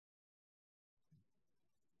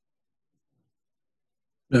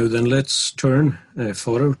Now then, let's turn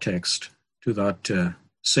for our text to that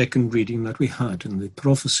second reading that we had in the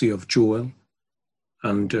prophecy of Joel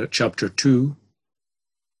and chapter 2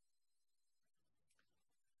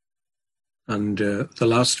 and the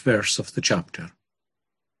last verse of the chapter.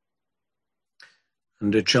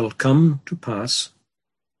 And it shall come to pass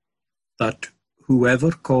that whoever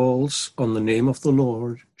calls on the name of the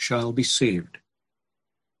Lord shall be saved.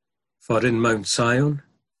 For in Mount Zion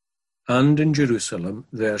and in Jerusalem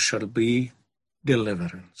there shall be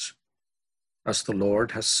deliverance, as the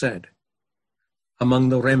Lord has said, among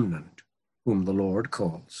the remnant whom the Lord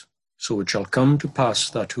calls. So it shall come to pass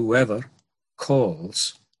that whoever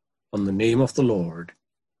calls on the name of the Lord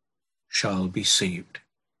shall be saved.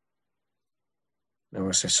 Now,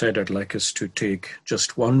 as I said, I'd like us to take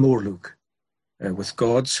just one more look, with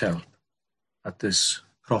God's help, at this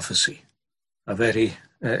prophecy, a very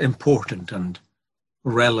important and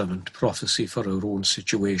relevant prophecy for our own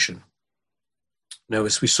situation. Now,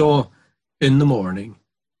 as we saw in the morning,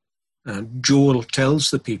 Joel tells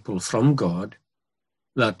the people from God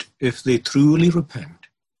that if they truly repent,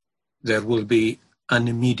 there will be an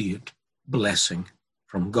immediate blessing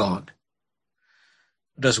from God.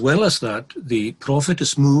 But as well as that, the prophet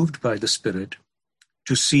is moved by the Spirit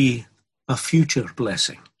to see a future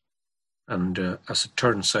blessing. And as it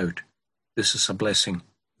turns out, this is a blessing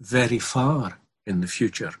very far in the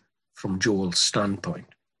future from Joel's standpoint.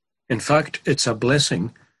 In fact, it's a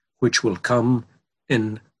blessing which will come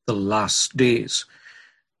in the last days.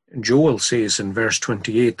 Joel says in verse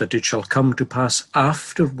 28 that it shall come to pass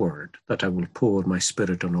afterward that I will pour my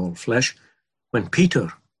Spirit on all flesh. When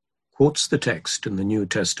Peter quotes the text in the New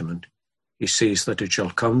Testament, he says that it shall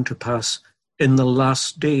come to pass in the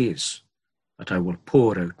last days that I will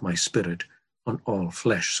pour out my Spirit on all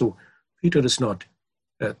flesh. So Peter is not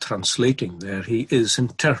translating there, he is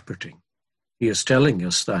interpreting. He is telling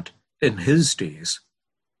us that in his days,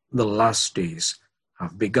 the last days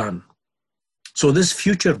have begun. So this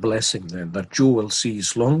future blessing then that Joel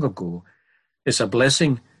sees long ago is a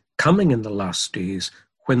blessing coming in the last days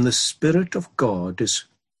when the Spirit of God is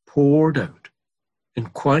poured out in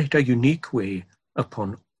quite a unique way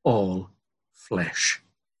upon all flesh.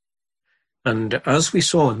 And as we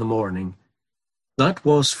saw in the morning, that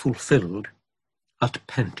was fulfilled at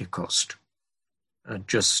Pentecost,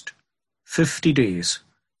 just 50 days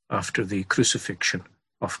after the crucifixion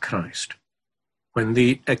of Christ, when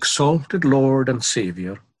the exalted Lord and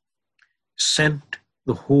Saviour sent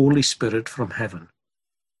the Holy Spirit from heaven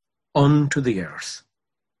onto the earth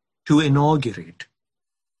to inaugurate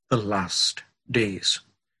the last days.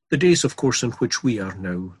 The days, of course, in which we are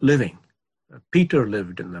now living. Peter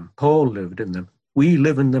lived in them, Paul lived in them, we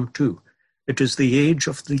live in them too. It is the age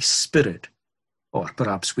of the Spirit, or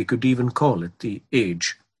perhaps we could even call it the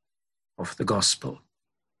age of the gospel.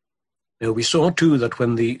 Now, we saw too that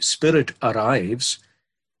when the Spirit arrives,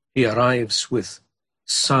 he arrives with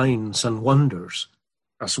signs and wonders,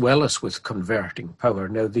 as well as with converting power.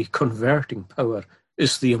 Now, the converting power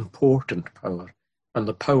is the important power, and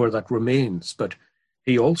the power that remains, but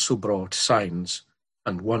he also brought signs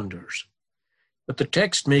and wonders. But the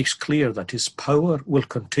text makes clear that his power will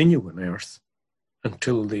continue on earth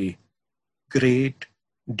until the great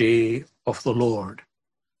day of the Lord.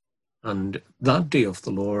 And that day of the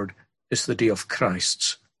Lord is the day of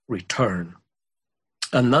Christ's return.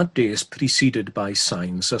 And that day is preceded by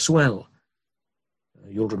signs as well.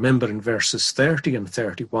 You'll remember in verses 30 and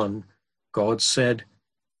 31, God said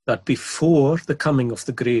that before the coming of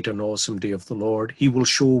the great and awesome day of the Lord, he will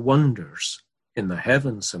show wonders in the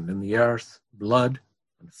heavens and in the earth, blood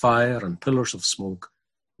and fire and pillars of smoke,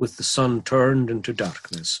 with the sun turned into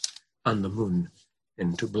darkness and the moon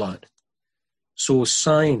into blood. So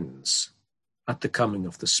signs at the coming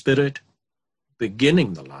of the Spirit,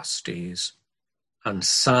 beginning the last days, and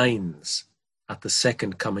signs at the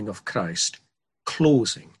second coming of Christ,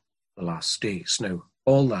 closing the last days. Now,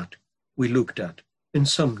 all that we looked at in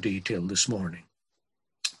some detail this morning.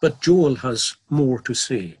 But Joel has more to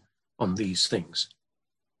say on these things.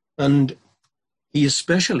 And he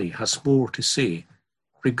especially has more to say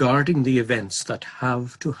regarding the events that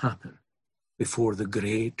have to happen before the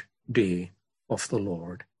great day of the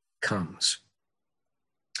Lord comes.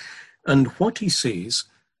 And what he says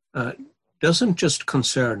doesn't just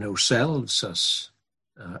concern ourselves as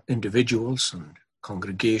individuals and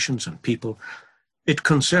congregations and people. It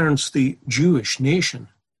concerns the Jewish nation,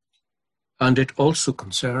 and it also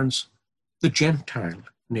concerns the Gentile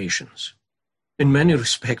nations. In many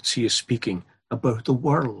respects, he is speaking about the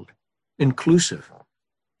world, inclusive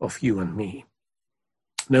of you and me.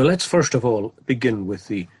 Now, let's first of all begin with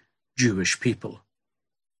the Jewish people.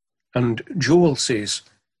 And Joel says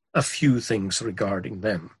a few things regarding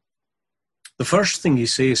them. The first thing he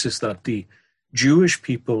says is that the Jewish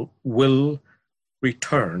people will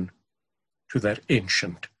return to their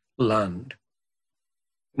ancient land.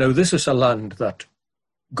 Now, this is a land that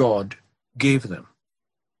God gave them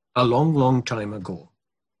a long, long time ago.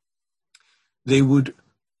 They would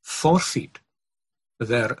forfeit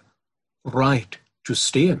their right to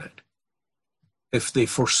stay in it if they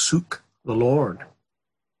forsook the Lord.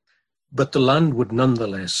 But the land would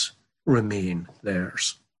nonetheless remain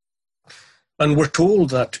theirs. And we're told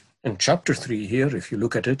that in chapter 3 here, if you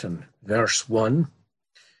look at it in verse 1,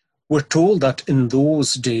 we're told that in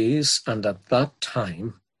those days and at that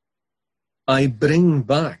time, I bring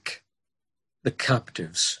back the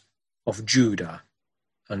captives of Judah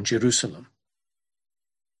and Jerusalem.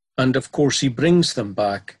 And of course, he brings them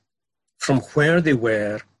back from where they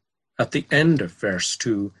were at the end of verse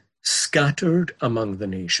 2, scattered among the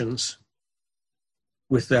nations,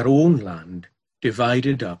 with their own land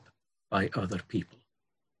divided up by other people.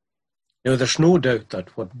 Now, there's no doubt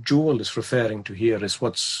that what Joel is referring to here is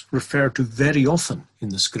what's referred to very often in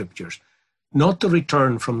the scriptures, not the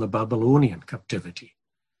return from the Babylonian captivity.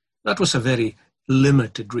 That was a very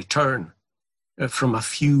limited return from a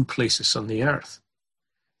few places on the earth.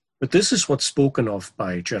 But this is what's spoken of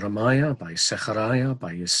by Jeremiah, by Zechariah,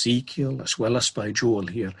 by Ezekiel, as well as by Joel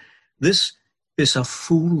here. This is a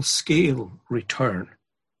full-scale return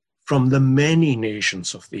from the many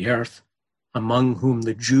nations of the earth, among whom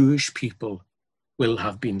the Jewish people will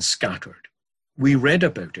have been scattered. We read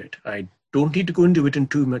about it. I don't need to go into it in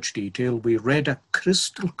too much detail. We read a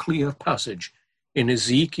crystal clear passage in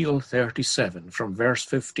Ezekiel 37 from verse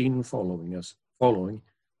 15 following,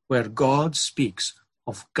 where God speaks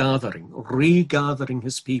of regathering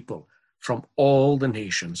his people from all the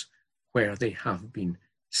nations where they have been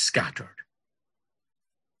scattered.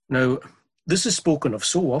 Now, this is spoken of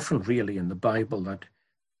so often really in the Bible that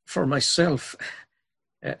for myself,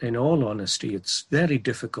 in all honesty, it's very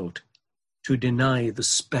difficult to deny the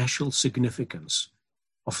special significance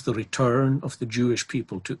of the return of the Jewish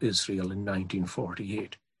people to Israel in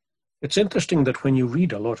 1948. It's interesting that when you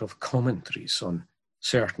read a lot of commentaries on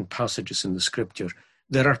certain passages in the scripture,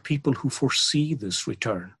 there are people who foresee this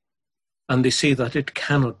return, and they say that it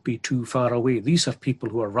cannot be too far away. These are people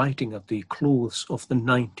who are writing at the close of the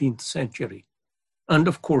 19th century. And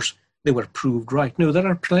of course, they were proved right. Now, there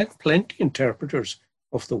are plenty interpreters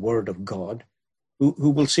of the Word of God who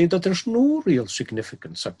will say that there's no real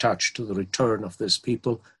significance attached to the return of this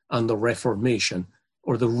people and the Reformation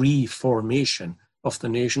or the reformation of the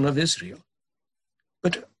nation of Israel.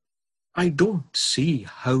 But I don't see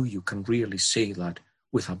how you can really say that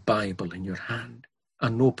with a Bible in your hand,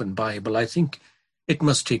 an open Bible. I think it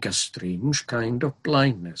must take a strange kind of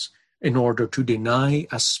blindness in order to deny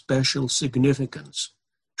a special significance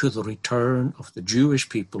to the return of the Jewish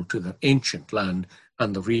people to their ancient land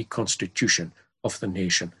and the reconstitution of the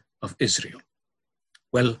nation of Israel.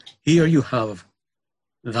 Well, here you have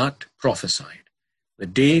that prophesied, the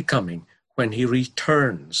day coming when he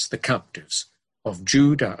returns the captives of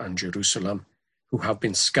Judah and Jerusalem who have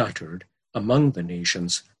been scattered among the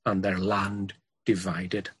nations and their land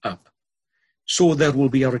divided up. So there will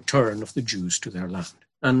be a return of the Jews to their land.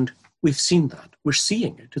 And we've seen that. We're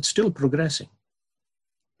seeing it. It's still progressing.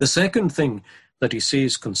 The second thing that he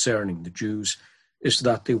says concerning the Jews is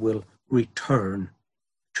that they will return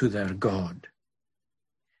to their God.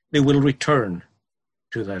 They will return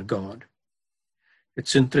to their God.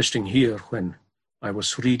 It's interesting here when I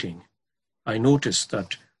was reading, I noticed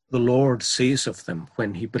that the Lord says of them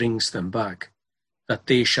when he brings them back, that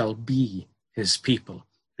they shall be his people.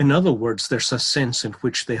 In other words, there's a sense in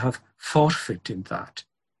which they have forfeited that.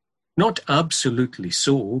 Not absolutely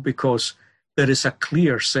so, because there is a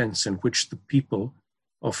clear sense in which the people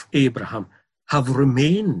of Abraham have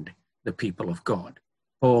remained the people of God.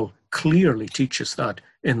 Paul clearly teaches that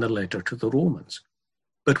in the letter to the Romans.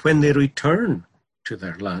 But when they return to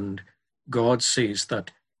their land, God says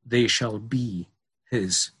that they shall be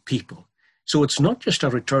his people. So it's not just a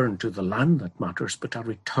return to the land that matters, but a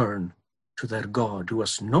return to their God who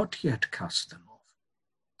has not yet cast them off.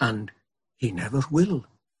 And he never will.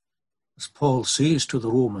 As Paul says to the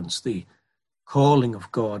Romans, the calling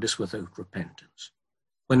of God is without repentance.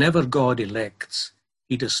 Whenever God elects,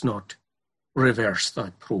 he does not reverse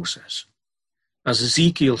that process. As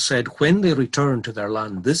Ezekiel said, when they return to their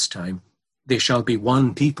land this time, they shall be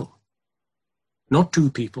one people. Not two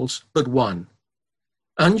peoples, but one.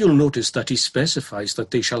 And you'll notice that he specifies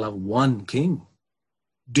that they shall have one king,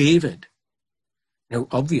 David. Now,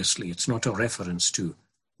 obviously, it's not a reference to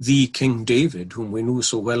the King David, whom we know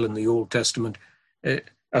so well in the Old Testament.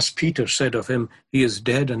 As Peter said of him, he is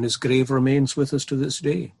dead and his grave remains with us to this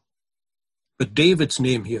day. But David's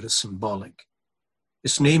name here is symbolic.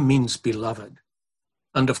 His name means beloved.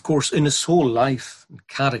 And of course, in his whole life and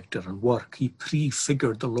character and work, he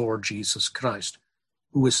prefigured the Lord Jesus Christ,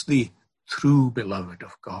 who is the true beloved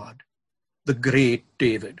of God, the great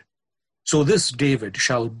David. So this David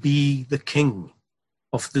shall be the king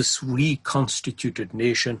of this reconstituted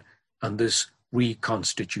nation and this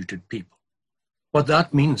reconstituted people. What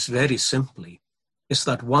that means very simply is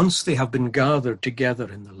that once they have been gathered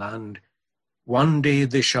together in the land, one day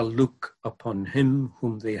they shall look upon him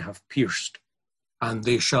whom they have pierced, and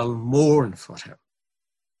they shall mourn for him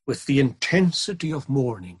with the intensity of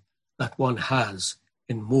mourning that one has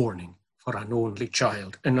in mourning for an only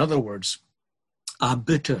child. In other words, a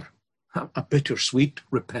bittersweet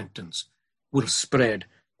repentance will spread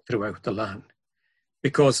throughout the land.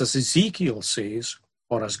 Because as Ezekiel says,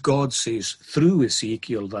 or as God says through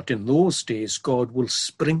Ezekiel, that in those days God will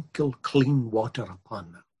sprinkle clean water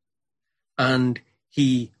upon them, and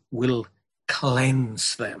he will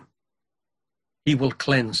cleanse them. He will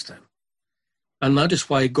cleanse them. And that is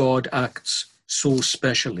why God acts so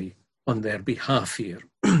specially on their behalf here.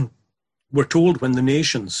 We're told when the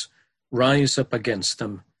nations rise up against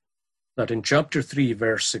them, that in chapter 3,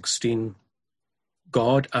 verse 16,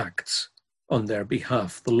 God acts on their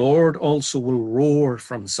behalf. The Lord also will roar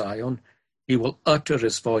from Zion. He will utter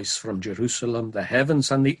his voice from Jerusalem. The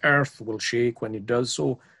heavens and the earth will shake when he does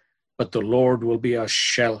so, but the Lord will be a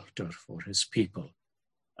shelter for his people,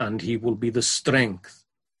 and he will be the strength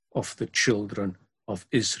of the children of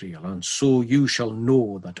Israel. And so you shall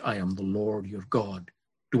know that I am the Lord your God,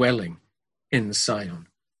 dwelling in Zion,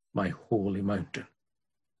 my holy mountain.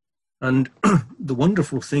 And the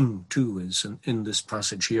wonderful thing, too, is in this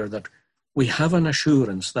passage here that we have an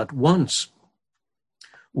assurance that once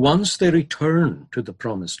they return to the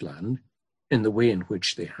promised land in the way in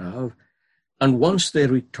which they have, and once they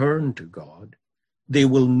return to God, they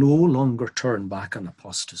will no longer turn back and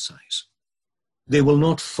apostatize. They will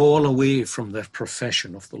not fall away from their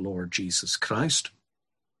profession of the Lord Jesus Christ.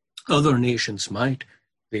 Other nations might,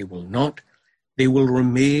 they will not. They will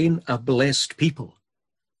remain a blessed people.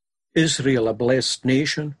 Israel a blessed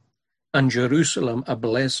nation, and Jerusalem a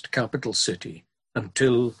blessed capital city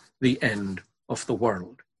until the end of the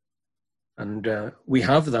world. And we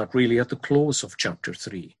have that really at the close of chapter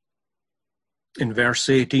 3. In verse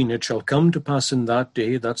 18, it shall come to pass in that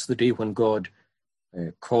day, that's the day when God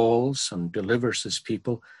calls and delivers his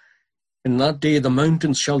people. In that day the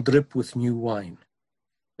mountains shall drip with new wine,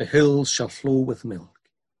 the hills shall flow with milk,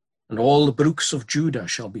 and all the brooks of Judah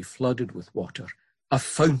shall be flooded with water. A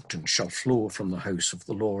fountain shall flow from the house of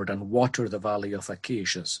the Lord and water the valley of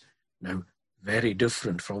Acacias. Now, very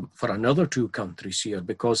different for another two countries here,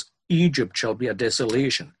 because Egypt shall be a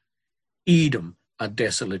desolation, Edom a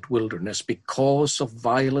desolate wilderness, because of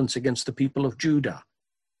violence against the people of Judah,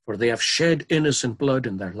 for they have shed innocent blood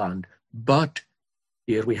in their land. But,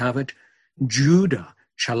 here we have it, Judah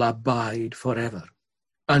shall abide forever,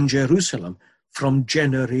 and Jerusalem from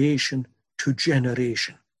generation to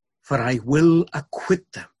generation. For I will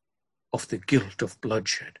acquit them of the guilt of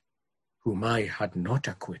bloodshed, whom I had not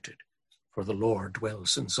acquitted, for the Lord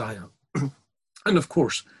dwells in Zion. And of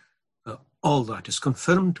course, all that is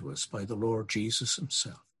confirmed to us by the Lord Jesus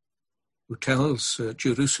himself, who tells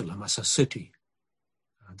Jerusalem as a city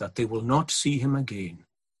that they will not see him again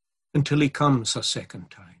until he comes a second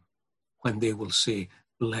time, when they will say,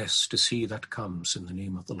 "Blessed is he that comes in the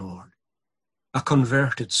name of the Lord." A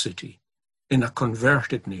converted city in a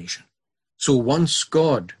converted nation. So once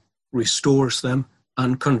God restores them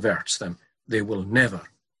and converts them, they will never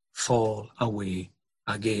fall away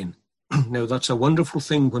again. Now, that's a wonderful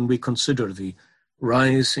thing when we consider the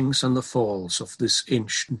risings and the falls of this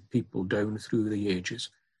ancient people down through the ages.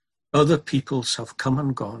 Other peoples have come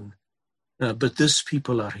and gone, but this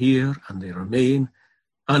people are here and they remain,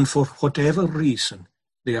 and for whatever reason,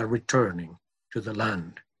 they are returning to the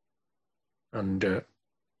land. And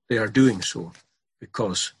they are doing so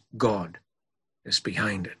because God is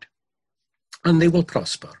behind it. And they will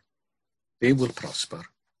prosper. They will prosper.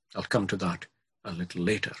 I'll come to that a little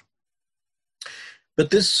later. But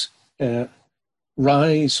this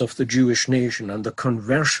rise of the Jewish nation and the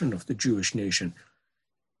conversion of the Jewish nation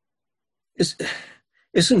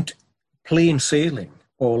isn't plain sailing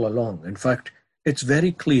all along. In fact, it's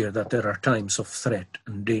very clear that there are times of threat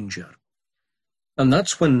and danger. And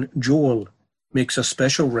that's when Joel makes a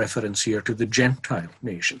special reference here to the Gentile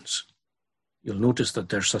nations. You'll notice that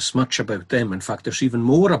there's as much about them. In fact, there's even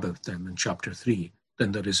more about them in chapter 3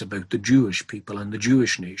 than there is about the Jewish people and the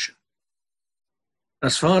Jewish nation.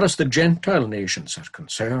 As far as the Gentile nations are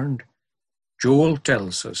concerned, Joel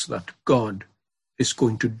tells us that God is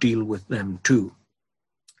going to deal with them too,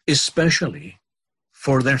 especially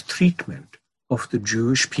for their treatment of the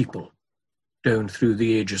Jewish people down through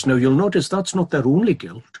the ages. Now, you'll notice that's not their only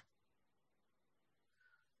guilt,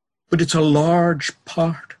 but it's a large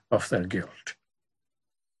part of their guilt.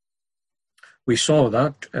 We saw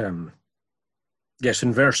that, in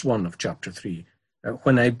verse 1 of chapter 3.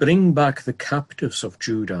 When I bring back the captives of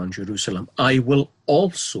Judah and Jerusalem, I will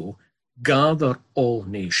also gather all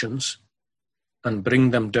nations and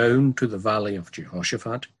bring them down to the valley of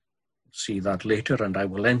Jehoshaphat. See that later. And I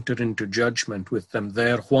will enter into judgment with them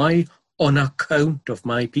there. Why? On account of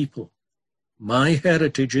my people, my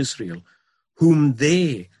heritage Israel, whom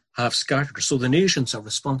they have scattered. So the nations are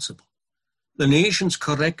responsible. The nations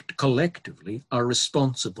collectively are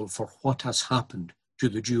responsible for what has happened to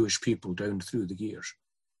the Jewish people down through the years.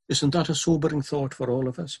 Isn't that a sobering thought for all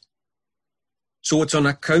of us? So it's on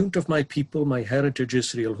account of my people, my heritage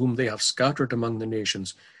Israel, whom they have scattered among the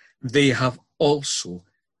nations. They have also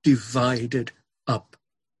divided up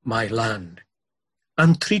my land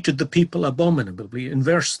and treated the people abominably. In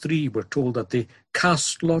verse 3, we're told that they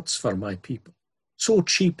cast lots for my people. So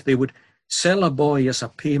cheap, they would sell a boy as a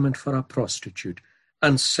payment for a prostitute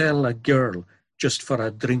and sell a girl just for a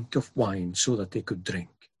drink of wine so that they could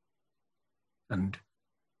drink. And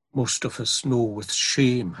most of us know with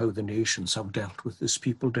shame how the nations have dealt with this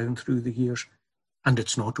people down through the years, and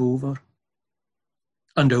it's not over.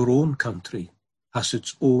 And our own country has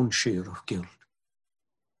its own share of guilt.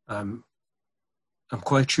 I'm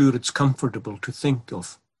quite sure it's comfortable to think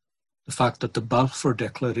of the fact that the Balfour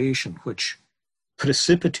Declaration, which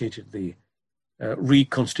precipitated the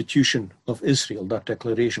reconstitution of Israel, that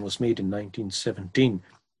declaration was made in 1917.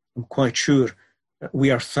 I'm quite sure we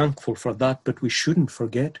are thankful for that, but we shouldn't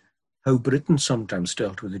forget how Britain sometimes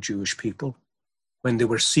dealt with the Jewish people when they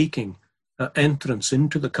were seeking entrance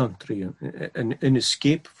into the country and in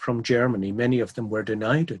escape from Germany. Many of them were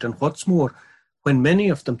denied it. And what's more, when many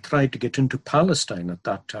of them tried to get into Palestine at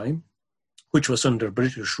that time, which was under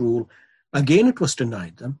British rule, again it was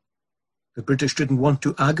denied them. The British didn't want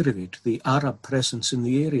to aggravate the Arab presence in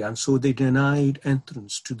the area, and so they denied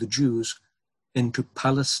entrance to the Jews into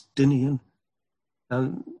Palestinian,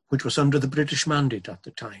 which was under the British mandate at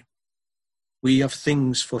the time. We have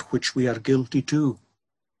things for which we are guilty too.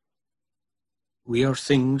 We are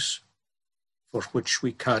things for which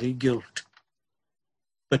we carry guilt.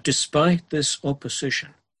 But despite this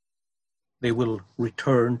opposition, they will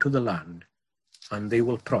return to the land and they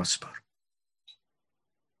will prosper.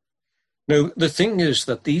 Now, the thing is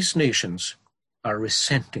that these nations are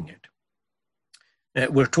resenting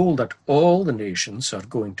it. We're told that all the nations are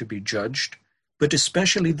going to be judged, but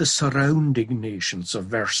especially the surrounding nations of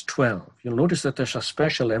verse 12. You'll notice that there's a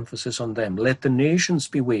special emphasis on them. Let the nations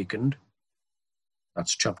be wakened,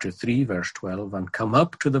 that's chapter 3, verse 12, and come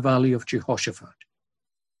up to the valley of Jehoshaphat.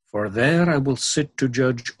 For there I will sit to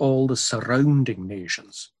judge all the surrounding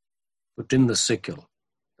nations. Put in the sickle,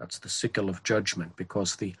 that's the sickle of judgment,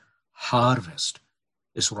 because the harvest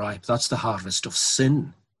is ripe. That's the harvest of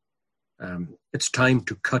sin. It's time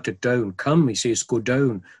to cut it down. Come, he says, go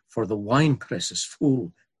down, for the winepress is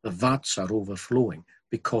full, the vats are overflowing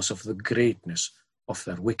because of the greatness of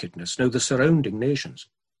their wickedness. Now, the surrounding nations,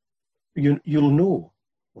 you'll know,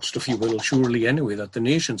 most of you will surely anyway, that the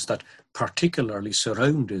nations that particularly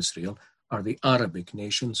surround Israel are the Arabic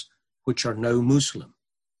nations, which are now Muslim.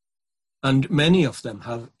 And many of them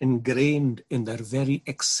have ingrained in their very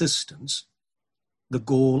existence the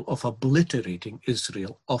goal of obliterating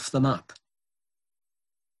Israel off the map.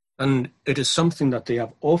 And it is something that they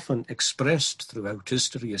have often expressed throughout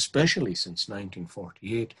history, especially since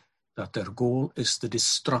 1948, that their goal is the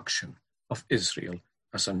destruction of Israel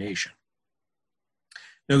as a nation.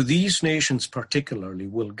 Now, these nations particularly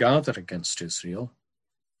will gather against Israel,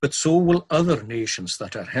 but so will other nations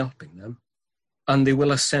that are helping them, and they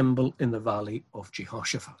will assemble in the valley of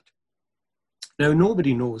Jehoshaphat. Now,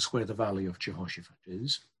 nobody knows where the valley of Jehoshaphat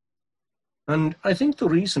is, and I think the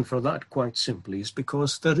reason for that, quite simply, is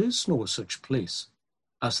because there is no such place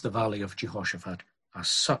as the valley of Jehoshaphat as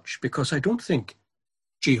such, because I don't think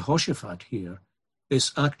Jehoshaphat here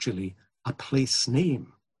is actually a place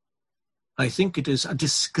name. I think it is a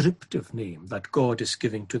descriptive name that God is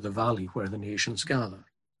giving to the valley where the nations gather,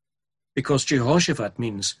 because Jehoshaphat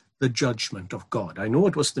means the judgment of God. I know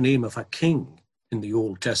it was the name of a king in the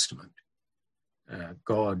Old Testament.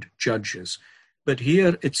 God judges. But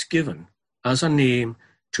here it's given as a name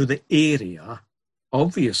to the area,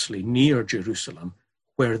 obviously near Jerusalem,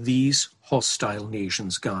 where these hostile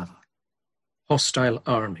nations gather, hostile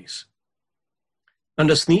armies. And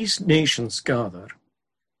as these nations gather,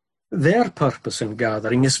 their purpose in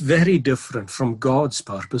gathering is very different from God's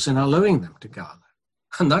purpose in allowing them to gather.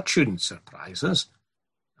 And that shouldn't surprise us.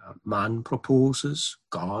 Man proposes,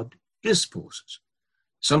 God disposes.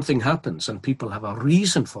 Something happens and people have a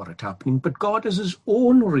reason for it happening, but God has his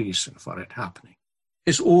own reason for it happening,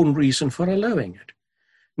 his own reason for allowing it.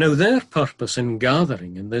 Now, their purpose in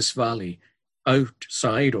gathering in this valley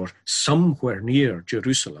outside or somewhere near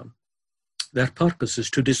Jerusalem, their purpose is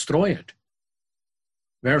to destroy it.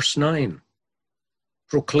 Verse 9,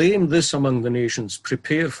 proclaim this among the nations,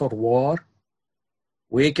 prepare for war.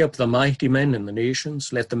 Wake up the mighty men in the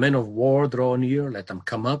nations. Let the men of war draw near. Let them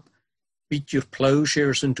come up. Beat your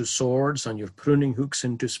plowshares into swords and your pruning hooks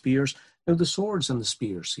into spears. Now, the swords and the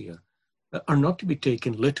spears here are not to be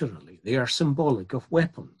taken literally. They are symbolic of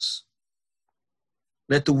weapons.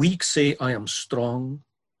 Let the weak say, I am strong.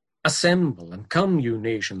 Assemble and come, you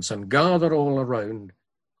nations, and gather all around,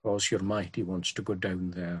 because your mighty wants to go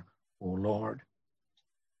down there, O Lord.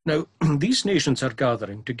 Now, these nations are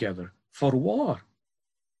gathering together for war,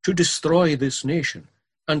 to destroy this nation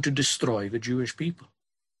and to destroy the Jewish people.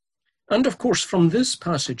 And of course, from this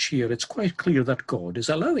passage here, it's quite clear that God is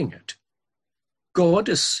allowing it. God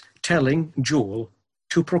is telling Joel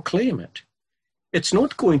to proclaim it. It's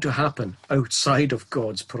not going to happen outside of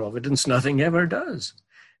God's providence. Nothing ever does.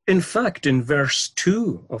 In fact, in verse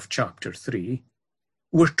 2 of chapter 3,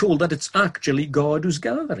 we're told that it's actually God who's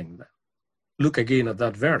gathering them. Look again at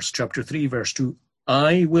that verse, chapter 3, verse 2.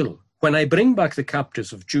 I will, when I bring back the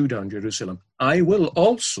captives of Judah and Jerusalem, I will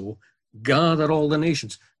also gather all the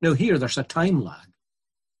nations. Now here, there's a time lag.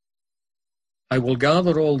 I will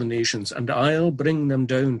gather all the nations, and I'll bring them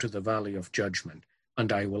down to the valley of judgment,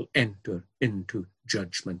 and I will enter into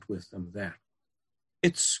judgment with them there.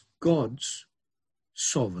 It's God's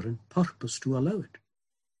sovereign purpose to allow it.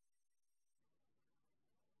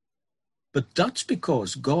 But that's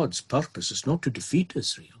because God's purpose is not to defeat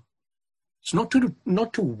Israel. It's not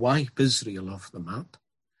to wipe Israel off the map.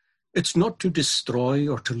 It's not to destroy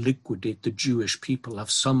or to liquidate the Jewish people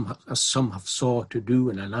as some have sought to do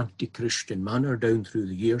in an anti-Christian manner down through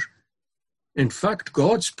the years. In fact,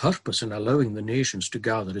 God's purpose in allowing the nations to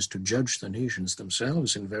gather is to judge the nations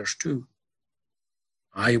themselves in verse 2.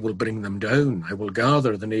 I will bring them down, I will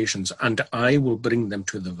gather the nations, and I will bring them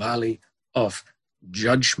to the valley of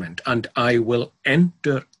judgment, and I will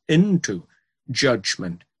enter into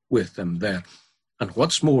judgment with them there. And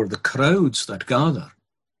what's more, the crowds that gather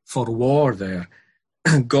for war there,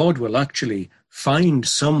 God will actually find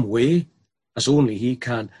some way, as only he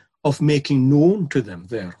can, of making known to them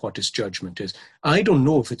there what his judgment is. I don't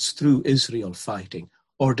know if it's through Israel fighting,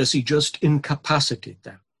 or does he just incapacitate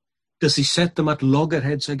them? Does he set them at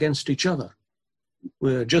loggerheads against each other?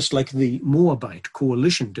 Just like the Moabite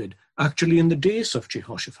coalition did, actually in the days of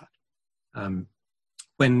Jehoshaphat,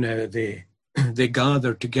 when they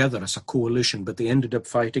gathered together as a coalition, but they ended up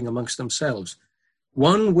fighting amongst themselves.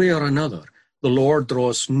 One way or another, the Lord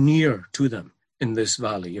draws near to them in this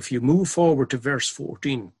valley. If you move forward to verse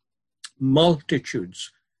 14, multitudes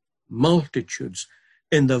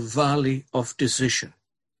in the valley of decision.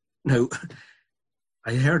 Now,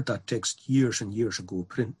 I heard that text years and years ago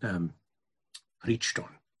preached on.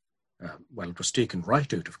 Well, it was taken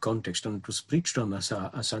right out of context, and it was preached on as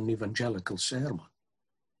an evangelical sermon.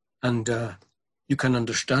 And you can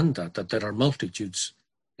understand that there are multitudes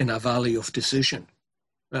in a valley of decision,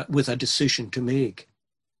 with a decision to make.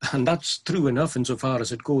 And that's true enough insofar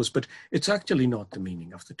as it goes, but it's actually not the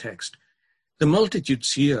meaning of the text. The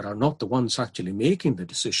multitudes here are not the ones actually making the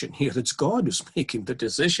decision here. It's God who's making the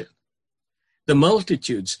decision. The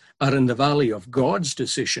multitudes are in the valley of God's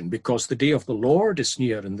decision, because the day of the Lord is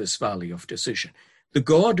near in this valley of decision. The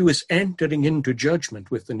God who is entering into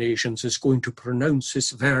judgment with the nations is going to pronounce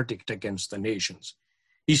his verdict against the nations.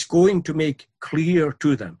 He's going to make clear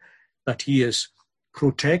to them that he is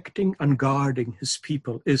protecting and guarding his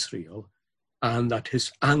people Israel, and that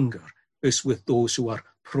his anger is with those who are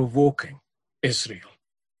provoking Israel.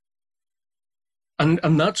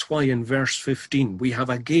 And that's why in verse 15 we have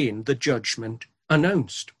again the judgment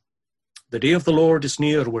announced. The day of the Lord is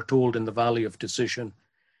near, we're told, in the valley of decision.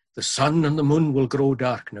 The sun and the moon will grow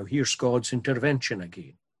dark. Now here's God's intervention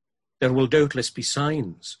again. There will doubtless be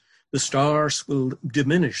signs. The stars will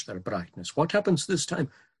diminish their brightness. What happens this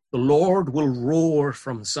time? The Lord will roar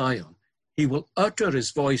from Zion. He will utter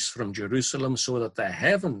his voice from Jerusalem, so that the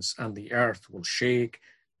heavens and the earth will shake,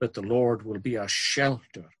 but the Lord will be a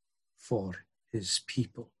shelter for his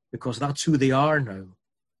people, because that's who they are now.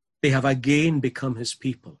 They have again become his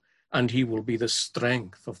people, and he will be the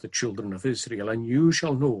strength of the children of Israel. And you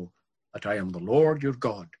shall know that I am the Lord your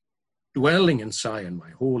God, dwelling in Zion,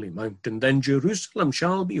 my holy mountain. Then Jerusalem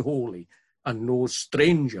shall be holy, and no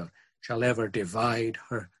stranger shall ever divide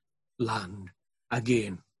her land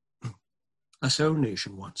again. As our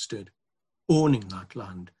nation once did, owning that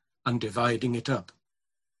land and dividing it up.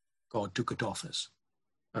 God took it off us,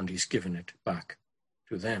 and he's given it back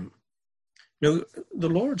to them. Now, the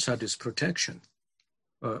Lord's had his protection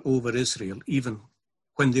over Israel, even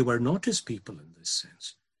when they were not his people in this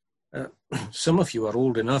sense. Some of you are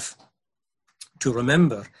old enough to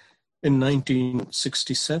remember in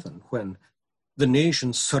 1967 when the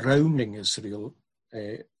nations surrounding Israel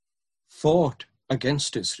fought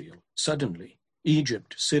against Israel suddenly.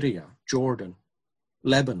 Egypt, Syria, Jordan,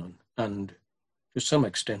 Lebanon, and to some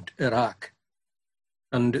extent Iraq.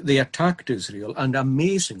 And they attacked Israel, and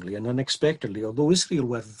amazingly and unexpectedly, although Israel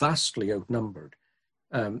were vastly outnumbered,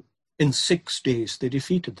 in 6 days they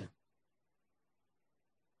defeated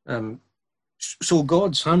them. So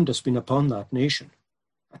God's hand has been upon that nation.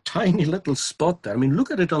 A tiny little spot there. I mean,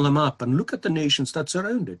 look at it on the map and look at the nations that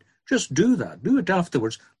surround it. Just do that. Do it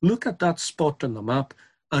afterwards. Look at that spot on the map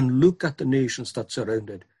and look at the nations that surround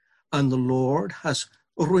it. And the Lord has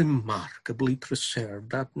remarkably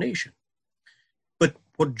preserved that nation. But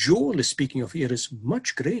what Joel is speaking of here is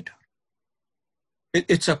much greater.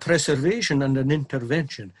 It's a preservation and an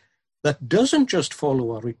intervention that doesn't just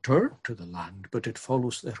follow a return to the land, but it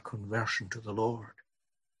follows their conversion to the Lord.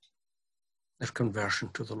 Their conversion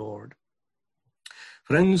to the Lord.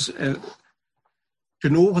 Friends, to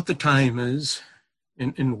know what the time is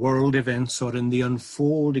in world events or in the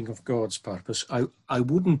unfolding of God's purpose, I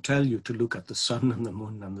wouldn't tell you to look at the sun and the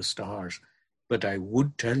moon and the stars, but I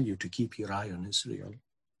would tell you to keep your eye on Israel.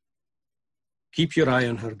 Keep your eye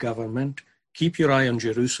on her government. Keep your eye on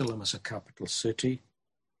Jerusalem as a capital city.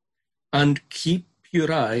 And keep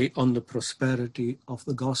your eye on the prosperity of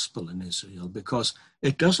the gospel in Israel, because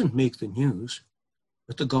it doesn't make the news,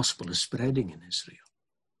 but the gospel is spreading in Israel.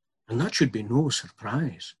 And that should be no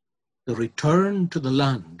surprise. The return to the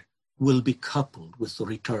land will be coupled with the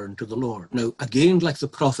return to the Lord. Now, again, like the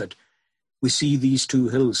prophet, we see these two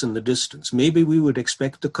hills in the distance. Maybe we would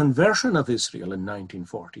expect the conversion of Israel in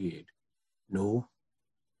 1948. No.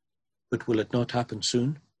 But will it not happen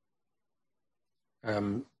soon?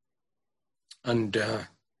 I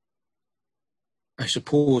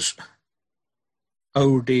suppose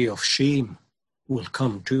our day of shame will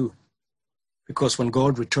come too. Because when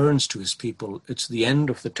God returns to his people, it's the end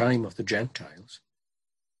of the time of the Gentiles.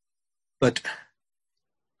 But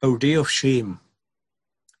our day of shame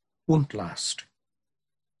won't last,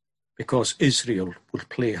 because Israel will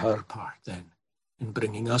play her part then in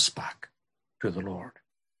bringing us back to the Lord.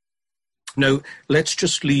 Now, let's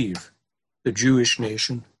just leave the Jewish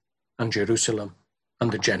nation and Jerusalem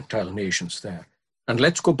and the Gentile nations there. And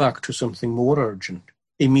let's go back to something more urgent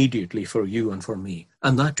immediately for you and for me,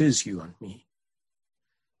 and that is you and me.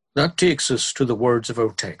 That takes us to the words of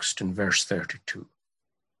our text in verse 32.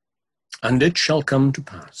 And it shall come to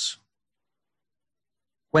pass.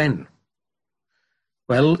 When?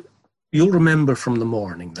 Well, you'll remember from the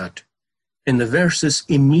morning that in the verses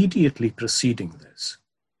immediately preceding this,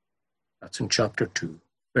 that's in chapter 2,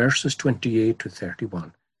 verses 28 to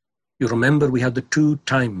 31, you remember we had the two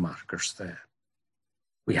time markers there.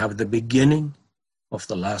 We have the beginning of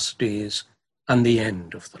the last days and the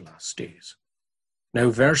end of the last days. Now,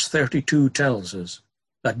 verse 32 tells us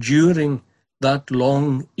that during that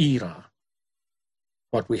long era,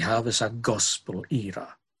 what we have is a gospel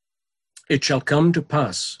era. It shall come to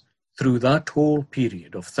pass through that whole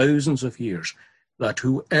period of thousands of years that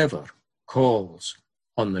whoever calls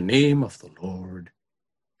on the name of the Lord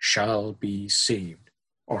shall be saved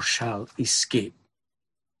or shall escape.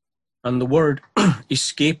 And the word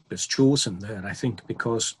escape is chosen there, I think,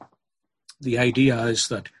 because the idea is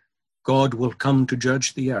that God will come to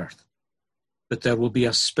judge the earth, but there will be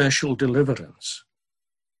a special deliverance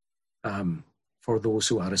for those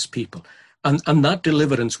who are his people. And that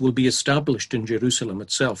deliverance will be established in Jerusalem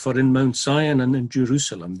itself. For in Mount Zion and in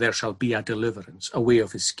Jerusalem there shall be a deliverance, a way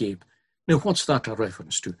of escape. Now, what's that a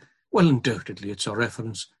reference to? Well, undoubtedly it's a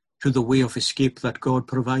reference to the way of escape that God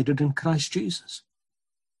provided in Christ Jesus.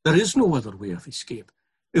 There is no other way of escape.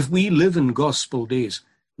 If we live in gospel days,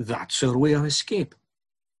 that's our way of escape.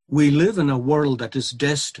 We live in a world that is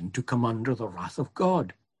destined to come under the wrath of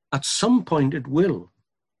God. At some point it will.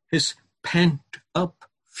 His pent-up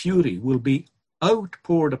fury will be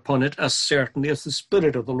outpoured upon it as certainly as the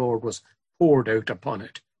Spirit of the Lord was poured out upon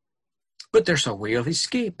it. But there's a way of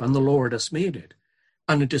escape, and the Lord has made it.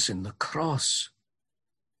 And it is in the cross.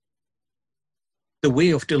 The way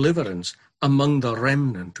of deliverance among the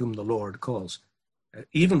remnant whom the Lord calls.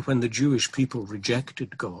 Even when the Jewish people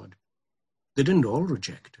rejected God, They didn't all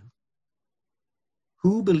reject him.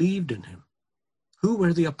 Who believed in him? Who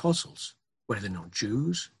were the apostles? Were they not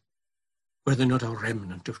Jews? Were they not a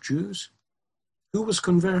remnant of Jews? Who was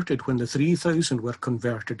converted when the 3,000 were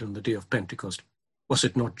converted on the day of Pentecost? Was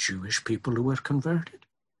it not Jewish people who were converted?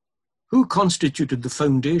 Who constituted the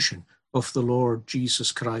foundation of the Lord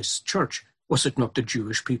Jesus Christ's church? Was it not the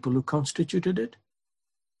Jewish people who constituted it?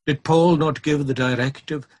 Did Paul not give the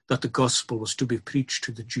directive that the gospel was to be preached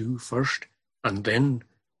to the Jew first and then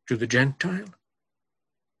to the Gentile?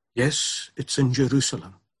 Yes, it's in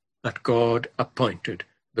Jerusalem that God appointed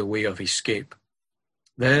the way of escape.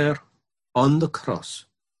 There, on the cross,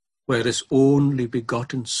 where his only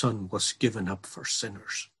begotten Son was given up for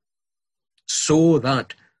sinners, so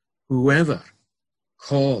that whoever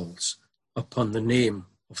calls upon the name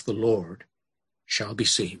of the Lord shall be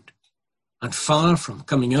saved. And far from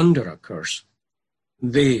coming under a curse,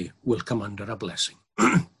 they will come under a blessing.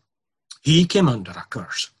 He came under a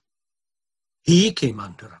curse. He came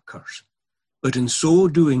under a curse. But in so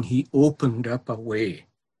doing, he opened up a way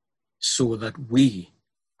so that we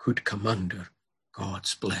could come under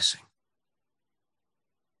God's blessing.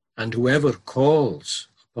 And whoever calls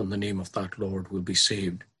upon the name of that Lord will be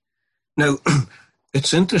saved. Now,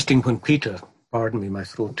 it's interesting when Peter, pardon me, my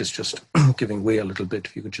throat is just giving way a little bit,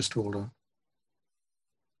 if you could just hold on.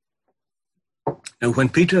 Now, when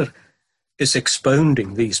Peter is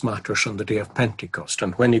expounding these matters on the day of Pentecost,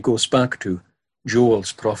 and when he goes back to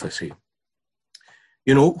Joel's prophecy,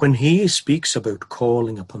 you know, when he speaks about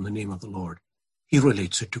calling upon the name of the Lord, he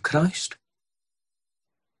relates it to Christ.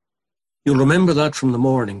 You'll remember that from the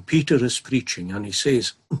morning. Peter is preaching, and he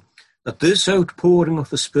says that this outpouring of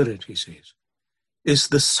the Spirit, he says, is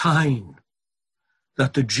the sign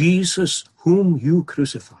that the Jesus whom you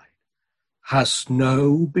crucified has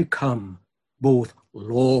now become both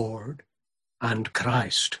Lord and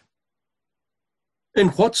Christ. In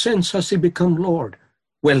what sense has he become Lord?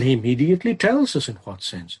 Well, he immediately tells us in what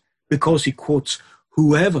sense, because he quotes,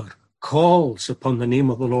 whoever calls upon the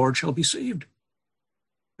name of the Lord shall be saved.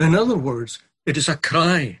 In other words, it is a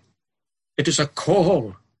cry, it is a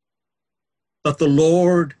call that the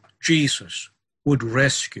Lord Jesus would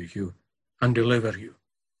rescue you and deliver you.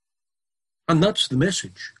 And that's the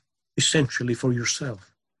message, essentially, for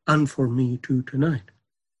yourself and for me too tonight.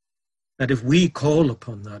 That if we call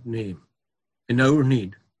upon that name in our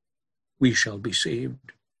need, we shall be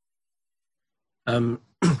saved.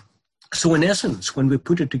 So in essence, when we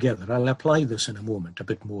put it together, I'll apply this in a moment a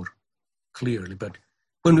bit more clearly, but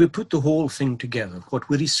when we put the whole thing together, what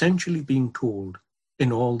we're essentially being told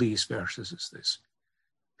in all these verses is this,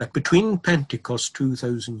 that between Pentecost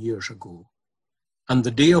 2,000 years ago and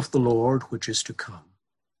the day of the Lord which is to come,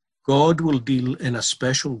 God will deal in a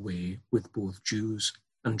special way with both Jews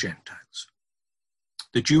and Gentiles.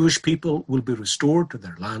 The Jewish people will be restored to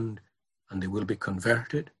their land and they will be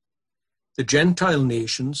converted. The Gentile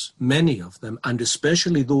nations, many of them, and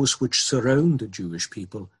especially those which surround the Jewish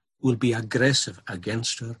people, will be aggressive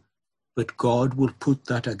against her, but God will put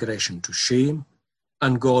that aggression to shame,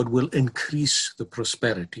 and God will increase the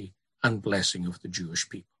prosperity and blessing of the Jewish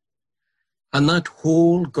people. And that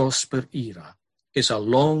whole gospel era is a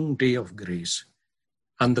long day of grace,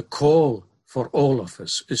 and the call for all of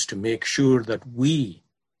us is to make sure that we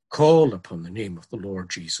call upon the name of the Lord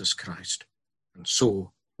Jesus Christ, and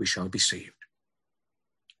so we shall be saved.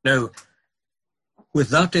 Now, with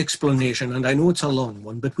that explanation, and I know it's a long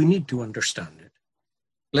one, but we need to understand it,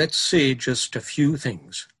 let's say just a few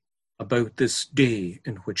things about this day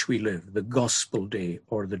in which we live, the gospel day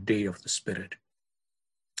or the day of the Spirit.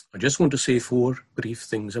 I just want to say 4 brief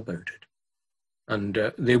things about it.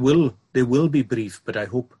 And they will be brief, but I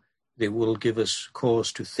hope they will give us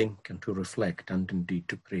cause to think and to reflect and indeed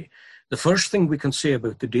to pray. The first thing we can say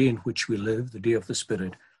about the day in which we live, the day of the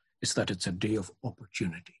Spirit, is that it's a day of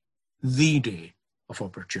opportunity, the day of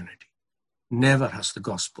opportunity. Never has the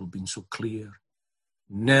gospel been so clear.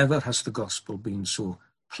 Never has the gospel been so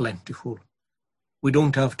plentiful. We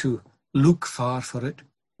don't have to look far for it.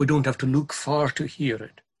 We don't have to look far to hear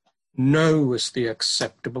it. Now is the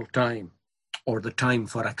acceptable time, or the time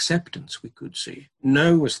for acceptance, we could say.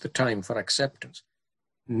 Now is the time for acceptance.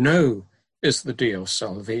 Now is the day of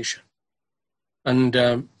salvation.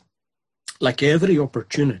 And like every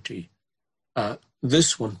opportunity,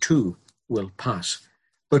 this one too will pass.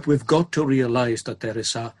 But we've got to realize that there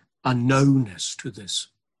is a nowness to this,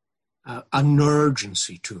 an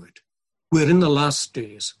urgency to it. We're in the last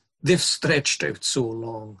days. They've stretched out so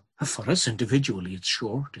long. For us individually, it's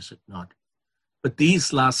short, is it not? But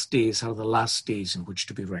these last days are the last days in which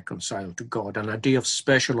to be reconciled to God, and a day of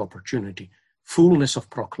special opportunity, fullness of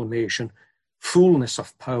proclamation, fullness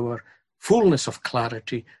of power, fullness of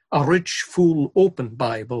clarity, a rich, full, open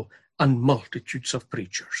Bible, and multitudes of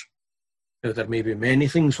preachers. Now, there may be many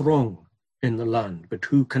things wrong in the land, but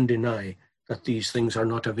who can deny that these things are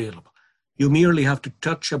not available? You merely have to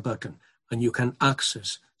touch a button and you can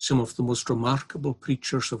access some of the most remarkable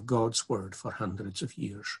preachers of God's word for hundreds of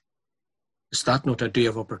years. Is that not a day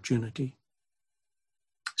of opportunity?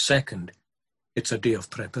 Second, it's a day of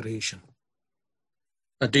preparation.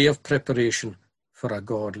 A day of preparation for a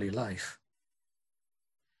godly life.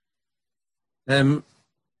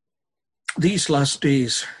 These last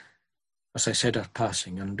days, as I said, are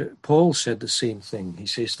passing, and Paul said the same thing. He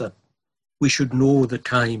says that we should know the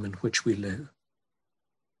time in which we live.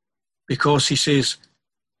 Because he says,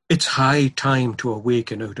 it's high time to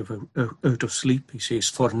awaken out of sleep. He says,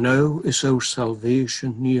 for now is our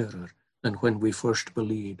salvation nearer than when we first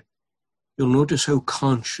believed. You'll notice how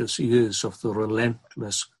conscious he is of the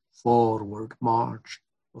relentless forward march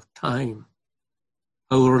of time.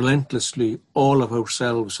 How relentlessly all of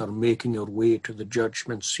ourselves are making our way to the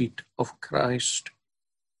judgment seat of Christ.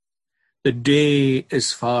 The day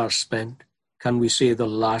is far spent. Can we say the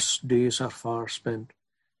last days are far spent?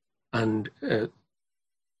 And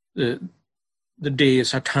the day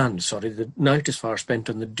is at hand, the night is far spent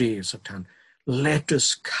and the day is at hand. Let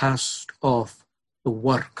us cast off the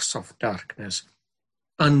works of darkness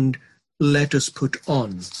and let us put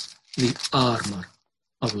on the armor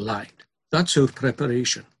of light. That's our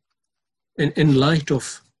preparation. In light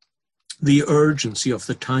of the urgency of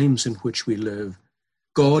the times in which we live,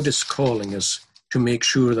 God is calling us to make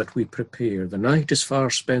sure that we prepare. The night is far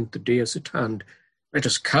spent, the day is at hand. Let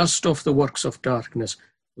us cast off the works of darkness.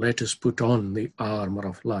 Let us put on the armor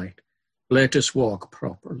of light. Let us walk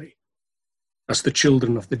properly as the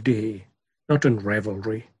children of the day, not in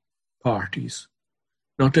revelry, parties,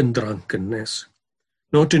 not in drunkenness,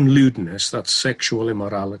 not in lewdness, that's sexual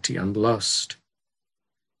immorality and lust.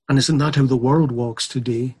 And isn't that how the world walks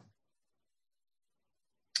today?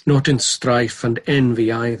 Not in strife and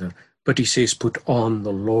envy either, but he says, put on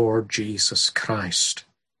the Lord Jesus Christ.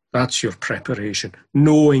 That's your preparation.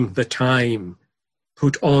 Knowing the time,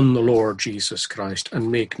 put on the Lord Jesus Christ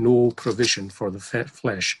and make no provision for the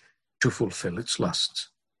flesh to fulfill its lusts.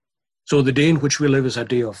 So the day in which we live is a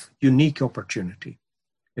day of unique opportunity.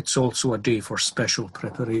 It's also a day for special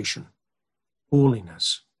preparation,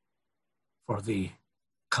 holiness for the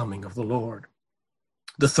coming of the Lord.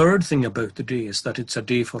 The third thing about the day is that it's a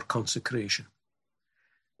day for consecration.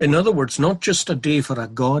 In other words, not just a day for a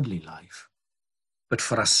godly life, but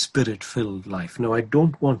for a spirit-filled life. Now, I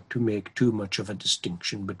don't want to make too much of a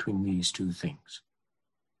distinction between these two things.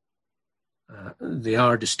 They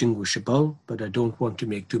are distinguishable, but I don't want to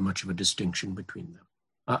make too much of a distinction between them.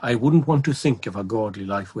 I wouldn't want to think of a godly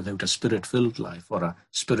life without a spirit-filled life, or a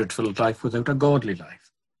spirit-filled life without a godly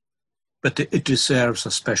life. But it deserves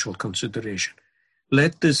a special consideration.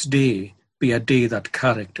 Let this day be a day that is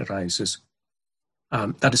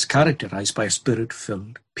characterized by a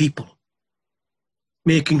spirit-filled people,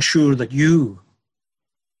 making sure that you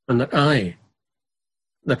and that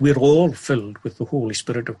we're all filled with the Holy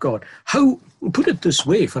Spirit of God. Put it this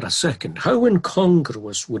way for a second, how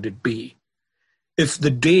incongruous would it be if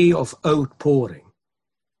the day of outpouring,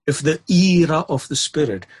 if the era of the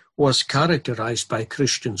Spirit was characterized by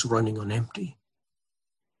Christians running on empty,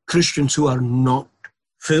 Christians who are not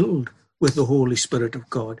filled with the Holy Spirit of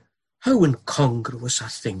God? How incongruous a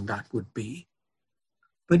thing that would be.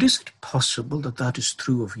 But is it possible that that is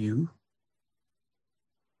true of you?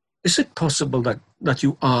 Is it possible that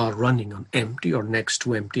you are running on empty or next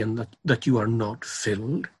to empty and that you are not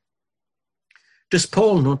filled? Does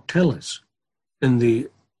Paul not tell us in the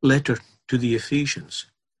letter to the Ephesians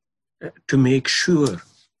to make sure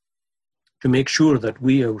that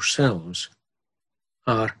we ourselves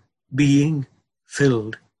are being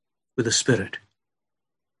filled with the Spirit?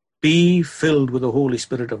 Be filled with the Holy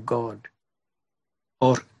Spirit of God,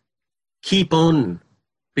 or keep on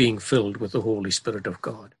being filled with the Holy Spirit of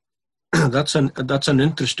God. That's an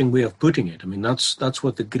interesting way of putting it. I mean, that's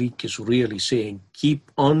what the Greek is really saying.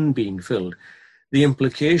 Keep on being filled. The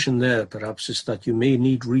implication there, perhaps, is that you may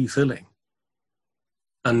need refilling.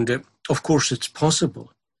 And of course, it's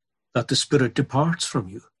possible that the Spirit departs from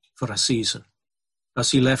you for a season,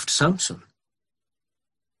 as he left Samson.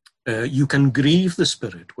 You can grieve the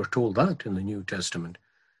Spirit. We're told that in the New Testament.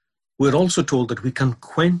 We're also told that we can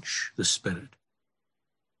quench the Spirit.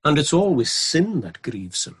 And it's always sin that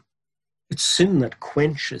grieves him. It's sin that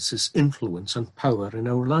quenches his influence and power in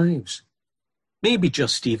our lives. Maybe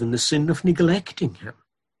just even the sin of neglecting him.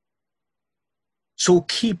 So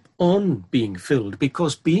keep on being filled,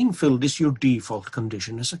 because being filled is your default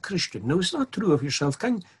condition as a Christian. Now, is that true of yourself?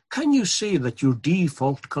 Can you say that your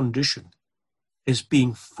default condition is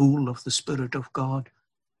being full of the Spirit of God?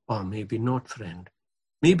 Or maybe not, friend.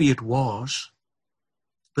 Maybe it was,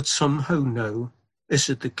 but somehow now, is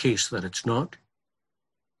it the case that it's not?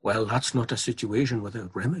 Well, that's not a situation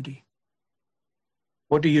without remedy.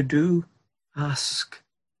 What do? Ask.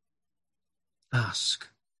 Ask.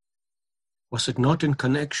 Was it not in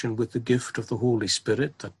connection with the gift of the Holy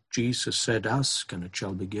Spirit that Jesus said, ask and it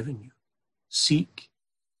shall be given you? Seek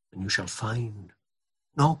and you shall find.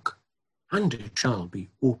 Knock and it shall be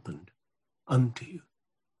opened unto you.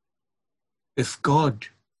 If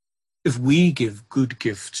we give good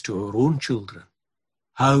gifts to our own children,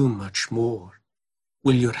 how much more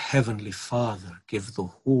will your heavenly Father give the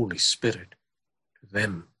Holy Spirit to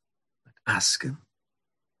them that ask him?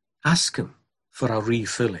 Ask him for a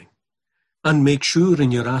refilling. And make sure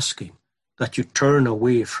in your asking that you turn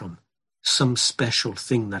away from some special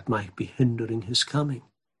thing that might be hindering his coming.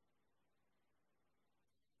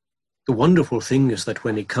 The wonderful thing is that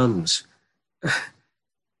when he comes,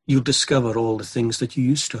 you'll discover all the things that you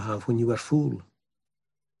used to have when you were full.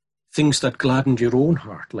 Things that gladdened your own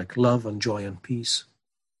heart, like love and joy and peace.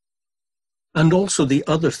 And also the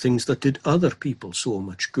other things that did other people so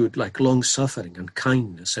much good, like long-suffering and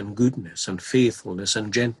kindness and goodness and faithfulness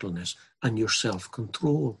and gentleness and your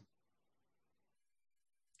self-control.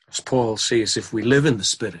 As Paul says, if we live in the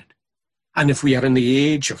Spirit, and if we are in the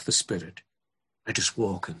age of the Spirit, let us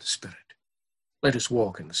walk in the Spirit. Let us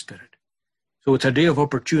walk in the Spirit. So it's a day of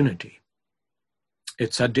opportunity.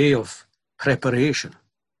 It's a day of preparation.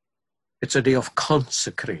 It's a day of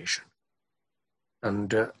consecration.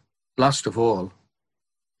 And last of all,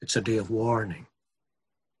 it's a day of warning.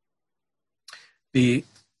 The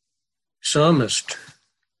psalmist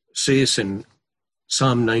says in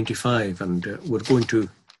Psalm 95, and we're going to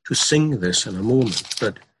sing this in a moment,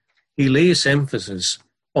 but he lays emphasis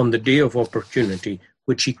on the day of opportunity,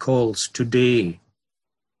 which he calls today.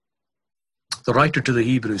 The writer to the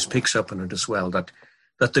Hebrews picks up on it as well, that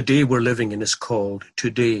the day we're living in is called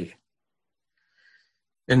today.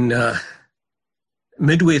 In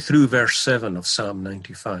midway through verse 7 of Psalm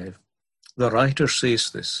 95, the writer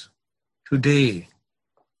says this, today,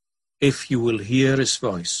 if you will hear his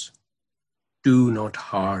voice, do not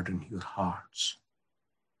harden your hearts.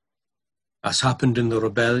 As happened in the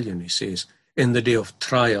rebellion, he says, in the day of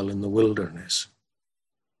trial in the wilderness,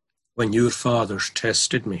 when your fathers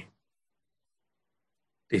tested me.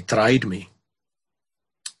 They tried me,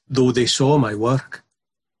 though they saw my work.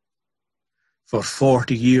 For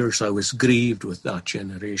 40 years I was grieved with that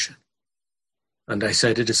generation. And I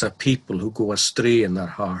said, it is a people who go astray in their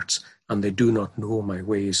hearts, and they do not know my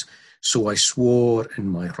ways. So I swore in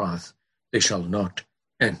my wrath, they shall not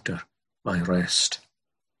enter my rest.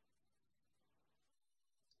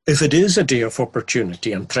 If it is a day of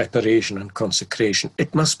opportunity and preparation and consecration,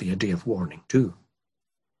 it must be a day of warning too.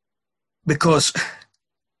 Because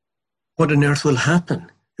what on earth will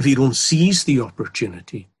happen if you don't seize the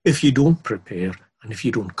opportunity, if you don't prepare, and if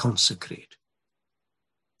you don't consecrate?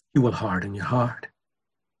 You will harden your heart.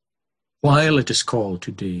 While it is called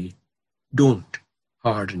today, don't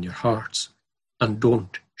harden your hearts and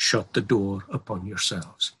don't shut the door upon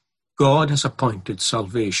yourselves. God has appointed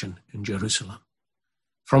salvation in Jerusalem.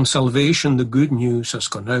 From salvation, the good news has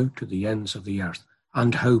gone out to the ends of the earth,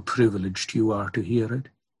 and how privileged you are to hear it.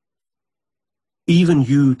 Even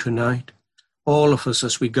you tonight, all of us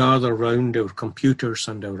as we gather round our computers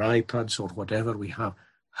and our iPads or whatever we have,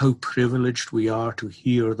 how privileged we are to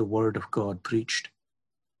hear the word of God preached.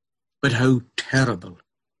 But how terrible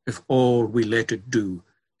if all we let it do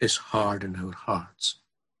is harden our hearts.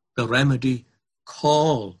 The remedy,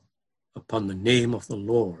 call upon the name of the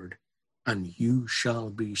Lord, and you shall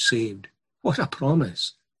be saved. What a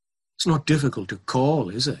promise. It's not difficult to call,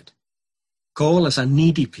 is it? Call as a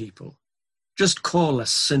needy people. Just call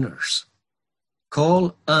as sinners.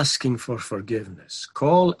 Call asking for forgiveness.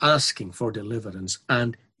 Call asking for deliverance,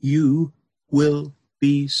 and you will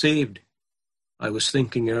be saved. I was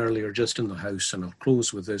thinking earlier just in the house, and I'll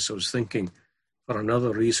close with this, I was thinking for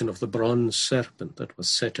another reason of the bronze serpent that was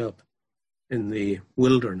set up in the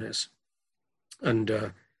wilderness.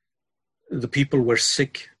 And the people were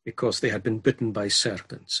sick because they had been bitten by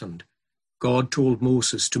serpents, and God told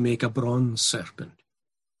Moses to make a bronze serpent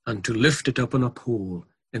and to lift it up on a pole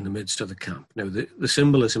in the midst of the camp. Now, the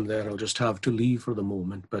symbolism there I'll just have to leave for the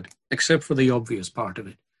moment, but except for the obvious part of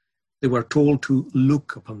it, they were told to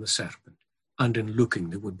look upon the serpent, and in looking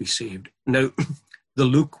they would be saved. Now, the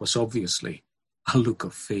look was obviously a look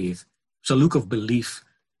of faith. It was a look of belief,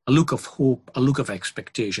 a a look of hope, a look of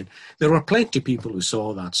expectation. There were plenty of people who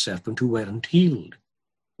saw that serpent who weren't healed.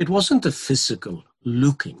 It wasn't the physical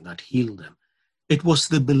looking that healed them. It was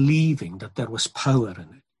the believing that there was power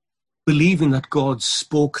in it, believing that God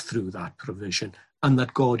spoke through that provision and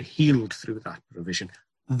that God healed through that provision.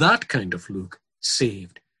 That kind of look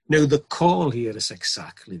saved. Now, the call here is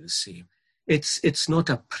exactly the same. It's not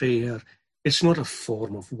a prayer. It's not a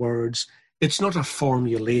form of words. It's not a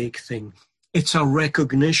formulaic thing. It's a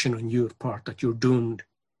recognition on your part that you're doomed,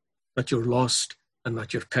 that you're lost, and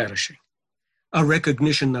that you're perishing. A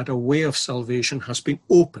recognition that a way of salvation has been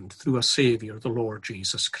opened through a Savior, the Lord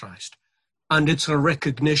Jesus Christ. And it's a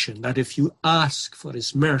recognition that if you ask for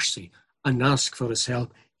his mercy and ask for his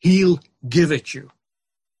help, he'll give it you.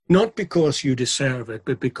 Not because you deserve it,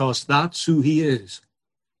 but because that's who he is.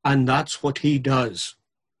 And that's what he does.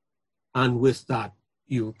 And with that,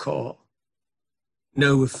 you call.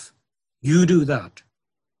 Now, if you do that,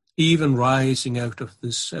 even rising out of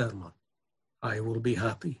this sermon, I will be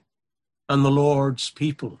happy. And the Lord's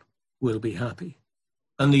people will be happy.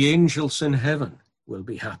 And the angels in heaven will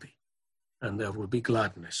be happy. And there will be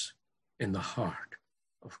gladness in the heart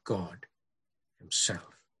of God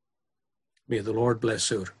himself. May the Lord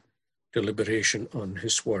bless our deliberation on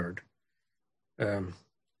his word.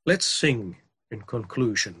 Let's sing in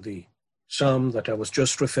conclusion the psalm that I was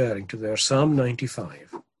just referring to there, Psalm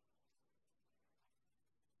 95.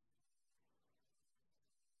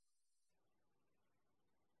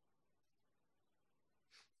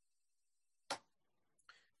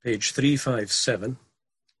 Page 357.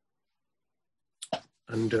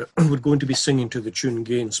 And we're going to be singing to the tune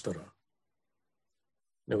Gainsborough.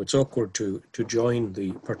 Now, it's awkward to join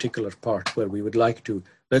the particular part where we would like to.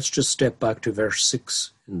 Let's just step back to verse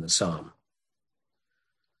 6 in the psalm.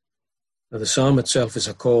 Now, the psalm itself is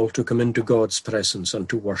a call to come into God's presence and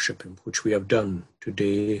to worship him, which we have done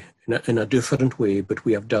today in a different way, but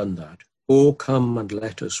we have done that. Oh, come and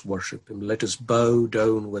let us worship him. Let us bow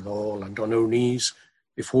down with all, and on our knees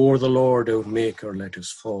before the Lord our Maker let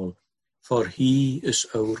us fall. For he is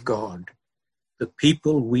our God. The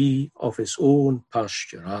people we of his own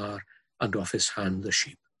pasture are, and of his hand the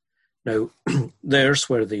sheep. Now, there's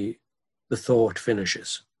where the thought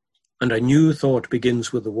finishes. And a new thought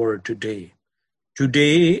begins with the word today.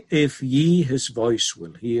 Today, if ye his voice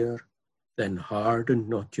will hear, then harden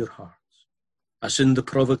not your hearts. As in the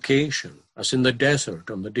provocation, as in the desert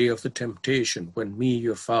on the day of the temptation, when me,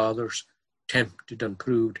 your fathers, tempted and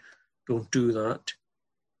proved. Don't do that.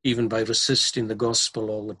 Even by resisting the gospel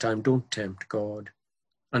all the time, don't tempt God.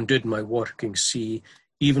 And did my working see,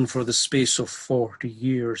 even for the space of 40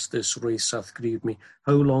 years, this race hath grieved me.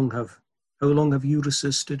 How long have you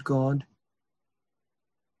resisted God?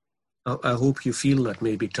 I hope you feel that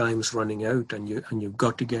maybe time's running out and you've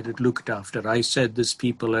got to get it looked after. I said this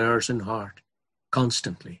people errs in heart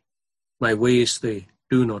constantly. My ways they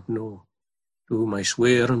do not know. To whom I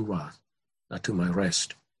swear in wrath that to my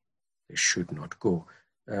rest they should not go.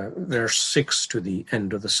 Verse 6 to the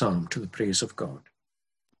end of the psalm, to the praise of God.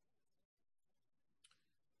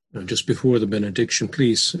 Now, just before the benediction,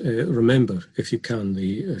 please remember, if you can,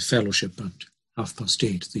 the fellowship at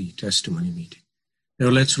 8:30, the testimony meeting. Now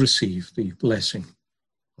let's receive the blessing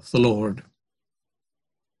of the Lord.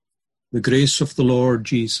 The grace of the Lord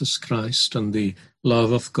Jesus Christ and the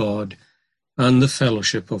love of God and the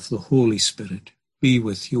fellowship of the Holy Spirit be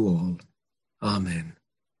with you all. Amen.